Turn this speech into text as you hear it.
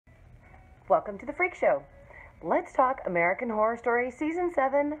Welcome to the Freak Show. Let's talk American Horror Story Season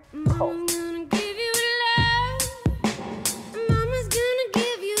 7, Cult.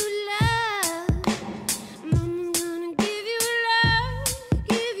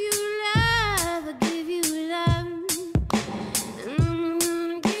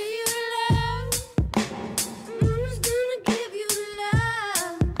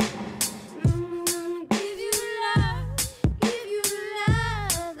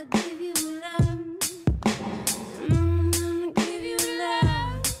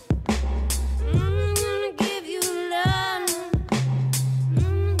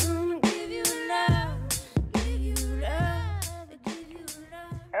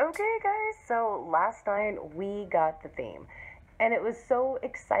 Okay guys, so last night we got the theme, and it was so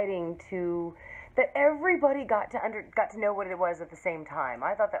exciting that everybody got to know what it was at the same time.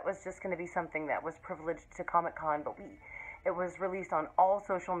 I thought that was just going to be something that was privileged to Comic-Con, but it was released on all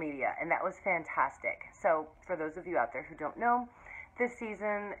social media, and that was fantastic. So for those of you out there who don't know, this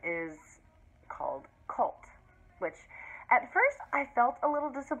season is called Cult, which at first I felt a little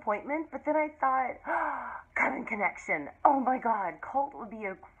disappointment, but then I thought, Coven Connection. Oh my god, Cult would be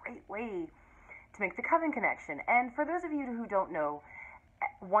a great way to make the Coven Connection. And for those of you who don't know,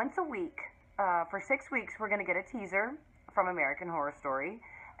 once a week, for 6 weeks, we're going to get a teaser from American Horror Story,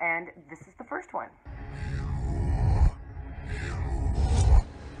 and this is the first one.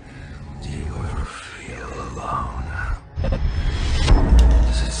 Do you ever feel alone?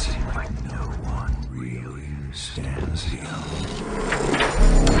 Does it seem like no one really understands you?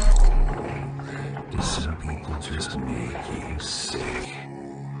 Do some people just make you sick?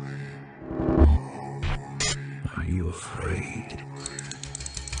 Are you afraid?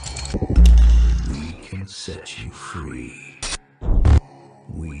 We can set you free.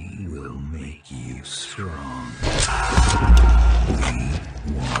 We will make you strong.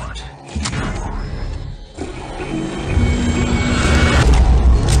 We want you.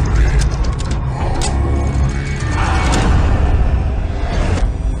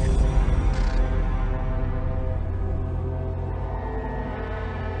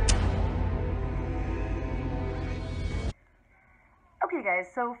 Okay guys,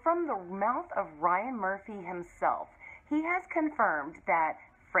 so from the mouth of Ryan Murphy himself, he has confirmed that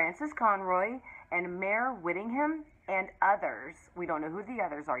Frances Conroy and Mare Whittingham and others, we don't know who the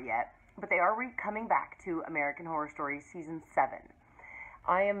others are yet, but they are coming back to American Horror Story Season 7.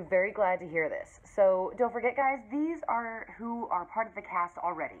 I am very glad to hear this. So don't forget guys, these are who are part of the cast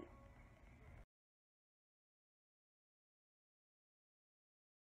already.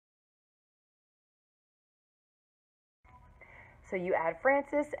 So you add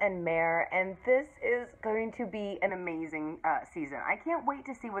Frances and Mare, and this is going to be an amazing season. I can't wait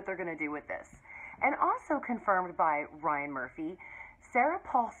to see what they're going to do with this. And also confirmed by Ryan Murphy, Sarah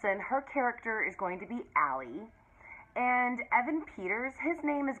Paulson, her character is going to be Allie. And Evan Peters, his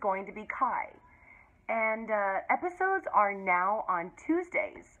name is going to be Kai. And episodes are now on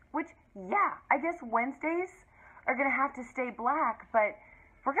Tuesdays, which, yeah, I guess Wednesdays are going to have to stay black, but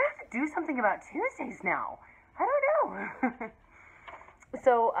we're going to have to do something about Tuesdays now. I don't know.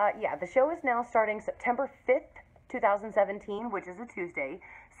 So, yeah, the show is now starting September 5th, 2017, which is a Tuesday.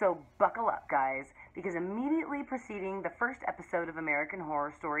 So buckle up, guys, because immediately preceding the first episode of American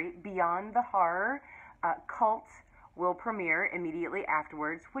Horror Story, Beyond the Horror, Cult will premiere immediately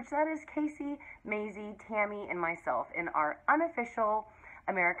afterwards, which that is Casey, Maisie, Tammy, and myself in our unofficial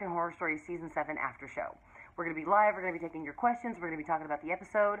American Horror Story Season 7 after show. We're going to be live, we're going to be taking your questions, we're going to be talking about the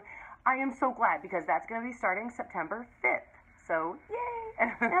episode. I am so glad because that's going to be starting September 5th. So, yay!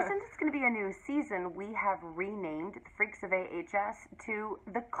 Now, since it's going to be a new season, we have renamed the Freaks of AHS to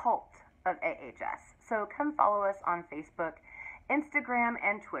the Cult of AHS. So come follow us on Facebook, Instagram,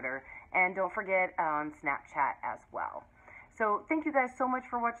 and Twitter. And don't forget on Snapchat as well. So thank you guys so much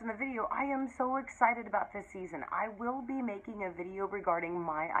for watching the video. I am so excited about this season. I will be making a video regarding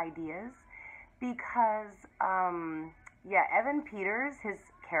my ideas because, yeah, Evan Peters, his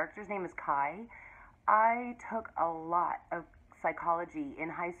character's name is Kai. I took a lot of psychology in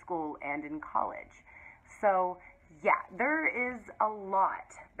high school and in college. So, yeah, there is a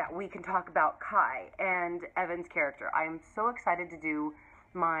lot that we can talk about Kai and Evan's character. I am so excited to do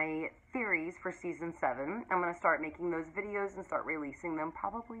my theories for Season 7. I'm going to start making those videos and start releasing them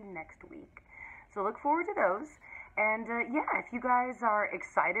probably next week. So look forward to those. And, yeah, if you guys are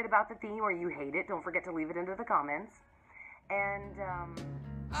excited about the theme or you hate it, don't forget to leave it into the comments. And,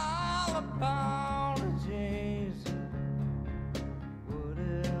 all apologies. What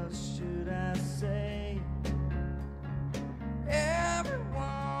else should I say?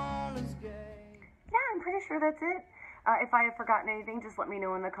 Everyone is gay. yeah, I'm pretty sure that's it. If I have forgotten anything, just let me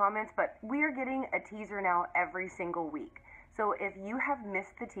know in the comments. But we are getting a teaser now every single week. So if you have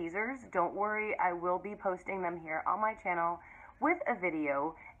missed the teasers, don't worry. I will be posting them here on my channel with a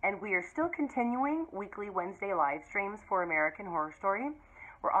video. And we are still continuing weekly Wednesday live streams for American Horror Story.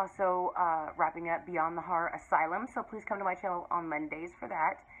 We're also wrapping up Beyond the Horror Asylum. So please come to my channel on Mondays for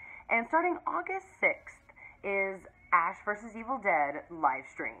that. And starting August 6th is Ash vs. Evil Dead live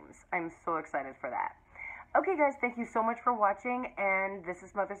streams. I'm so excited for that. Okay guys, thank you so much for watching, and this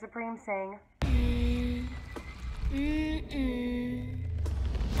is Mother Supreme saying...